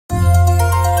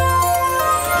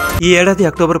ఈ ఏడాది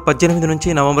అక్టోబర్ 18 నుంచి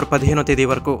నవంబర్ 15వ తేదీ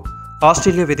వరకు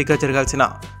ఆస్ట్రేలియా వేదికగా జరగాల్సిన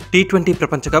T20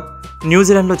 ప్రపంచ కప్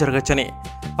న్యూజిలాండ్లో జరగచ్చని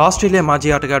ఆస్ట్రేలియా మాజీ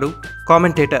ఆటగాడు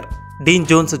కామెంటేటర్ డీన్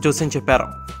జోన్స్ జోస్యం చెప్పారు.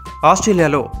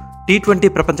 ఆస్ట్రేలియాలో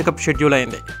T20 ప్రపంచ కప్ షెడ్యూల్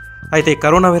అయింది. అయితే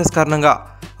కరోనా వైరస్ కారణంగా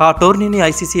ఆ టోర్నీని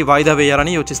ఐసీసీ వాయిదా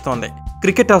వేయాలని యోచిస్తోంది.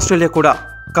 క్రికెట్ ఆస్ట్రేలియా కూడా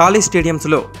ఖాళీ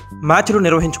స్టేడియంస్లో మ్యాచ్లు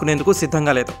నిర్వహించుకునేందుకు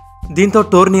సిద్ధంగా లేదు. దీంతో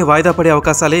టోర్నీ వాయిదా పడే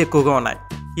అవకాశాలే ఎక్కువగా ఉన్నాయి.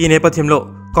 ఈ నేపథ్యంలో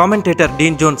కామెంటేటర్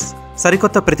డీన్ జోన్స్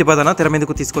సరికొత్త ప్రతిపాదన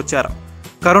తెరమీదకు తీసుకొచ్చారు.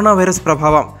 కరోనా వైరస్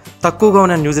ప్రభావం తక్కువగా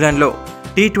ఉన్న న్యూజిలాండ్లో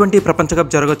T20 ప్రపంచ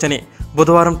కప్ జరగొచ్చని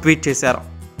బుధవారం ట్వీట్ చేశారు.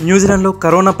 న్యూజిలాండ్లో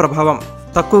కరోనా ప్రభావం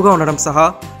తక్కువగా ఉండడం సహా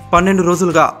 12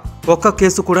 రోజులుగా ఒక్క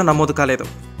కేసు కూడా నమోదు కాలేదు.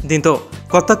 దీంతో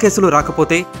కొత్త కేసులు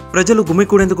రాకపోతే ప్రజలు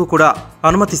గుమికూడేందుకు కూడా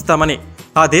అనుమతిస్తామని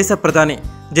ఆ దేశ ప్రధాని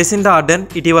జెసిండా ఆర్డెన్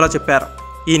ఇటీవల చెప్పారు.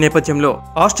 ఈ నేపథ్యంలో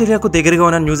ఆస్ట్రేలియాకు దగ్గరగా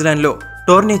ఉన్న న్యూజిలాండ్లో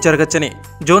టోర్నీ జరగచ్చని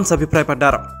జోన్స్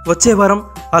అభిప్రాయపడ్డారు. వచ్చే వారం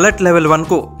అలర్ట్ లెవెల్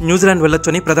 1కు న్యూజిలాండ్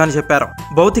వెళ్లొచ్చని ప్రధాని చెప్పారు.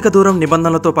 భౌతిక దూరం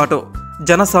నిబంధనలతో పాటు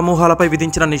జన సమూహాలపై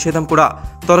విధించిన నిషేధం కూడా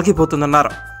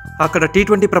తొలగిపోతుందన్నారు. అక్కడ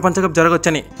T20 ప్రపంచ కప్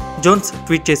జరగొచ్చని జోన్స్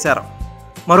ట్వీట్ చేశారు.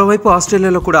 మరోవైపు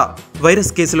ఆస్ట్రేలియాలో కూడా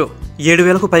వైరస్ కేసులు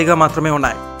 7,000కు పైగా మాత్రమే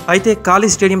ఉన్నాయి. అయితే ఖాళీ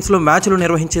స్టేడియంస్లో మ్యాచ్లు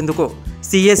నిర్వహించేందుకు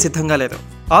సీఏ సిద్ధంగా లేదు.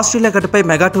 ఆస్ట్రేలియా గడ్డపై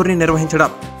మెగా టోర్నీ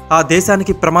నిర్వహించడం ఆ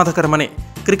దేశానికి ప్రమాదకరమని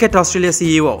cricket Australia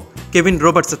CEO Kevin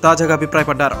Roberts తాజాగా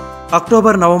అభిప్రాయపడ్డారు.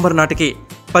 అక్టోబర్, నవంబర్ నాటికి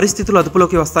పరిస్థితులు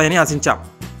అదుపులోకి వస్తాయని ఆశించాం.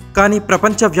 కానీ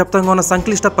ప్రపంచవ్యాప్తంగా ఉన్న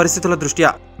సంక్లిష్ట పరిస్థితుల దృష్ట్యా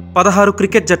 16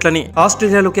 క్రికెట్ జట్లని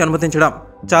ఆస్ట్రేలియాలోకి అనుమతించడం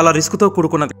చాలా రిస్కుతో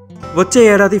కూడుకున్నది. వచ్చే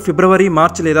ఏడాది ఫిబ్రవరి,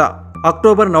 మార్చి లేదా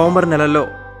అక్టోబర్, నవంబర్ నెలల్లో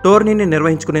టోర్నీని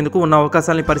నిర్వహించుకునేందుకు ఉన్న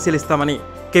అవకాశాన్ని పరిశీలిస్తామని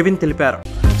కెవిన్ తెలిపారు.